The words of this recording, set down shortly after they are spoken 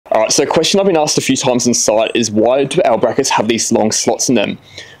Alright, so a question I've been asked a few times on site is why do our brackets have these long slots in them?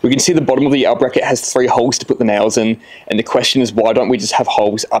 We can see the bottom of the L bracket has 3 holes to put the nails in, and the question is why don't we just have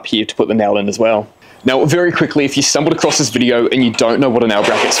holes up here to put the nail in as well? Now, very quickly, if you stumbled across this video and you don't know what an L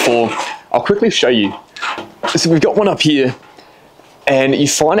bracket's for, I'll quickly show you. So we've got one up here, and you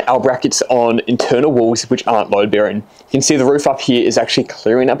find L brackets on internal walls which aren't load bearing. You can see the roof up here is actually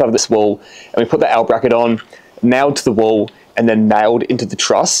clearing above this wall, and we put the L bracket on, nailed to the wall, and then nailed into the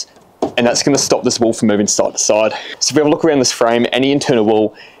truss, and that's going to stop this wall from moving side to side. So if we have a look around this frame, any internal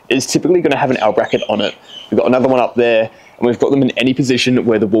wall is typically going to have an L bracket on it. We've got another one up there, and we've got them in any position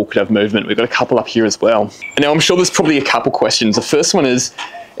where the wall could have movement. We've got a couple up here as well. And now I'm sure there's probably a couple questions. The first one is,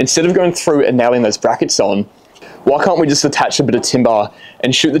 instead of going through and nailing those brackets on, why can't we just attach a bit of timber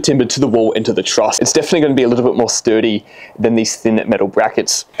and shoot the timber to the wall into the truss? It's definitely going to be a little bit more sturdy than these thin metal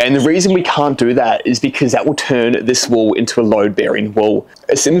brackets. And the reason we can't do that is because that will turn this wall into a load-bearing wall.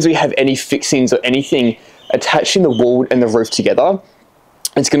 As soon as we have any fixings or anything attaching the wall and the roof together,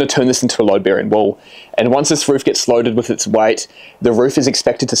 it's going to turn this into a load-bearing wall. And once this roof gets loaded with its weight, the roof is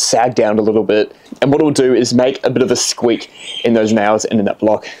expected to sag down a little bit. And what it'll do is make a bit of a squeak in those nails and in that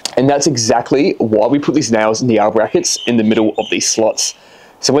block. And that's exactly why we put these nails in the L brackets in the middle of these slots.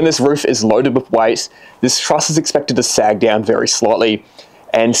 So when this roof is loaded with weight, this truss is expected to sag down very slightly.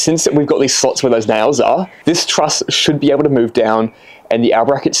 And since we've got these slots where those nails are, this truss should be able to move down, and the L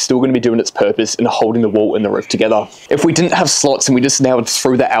bracket's still going to be doing its purpose in holding the wall and the roof together. If we didn't have slots and we just nailed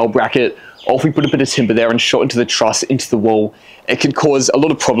through the L bracket, or if we put a bit of timber there and shot into the truss, into the wall, it could cause a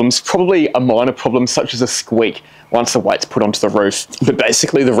lot of problems, probably a minor problem such as a squeak once the weight's put onto the roof. But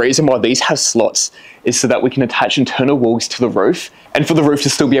basically the reason why these have slots is so that we can attach internal walls to the roof, and for the roof to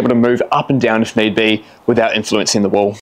still be able to move up and down if need be without influencing the wall.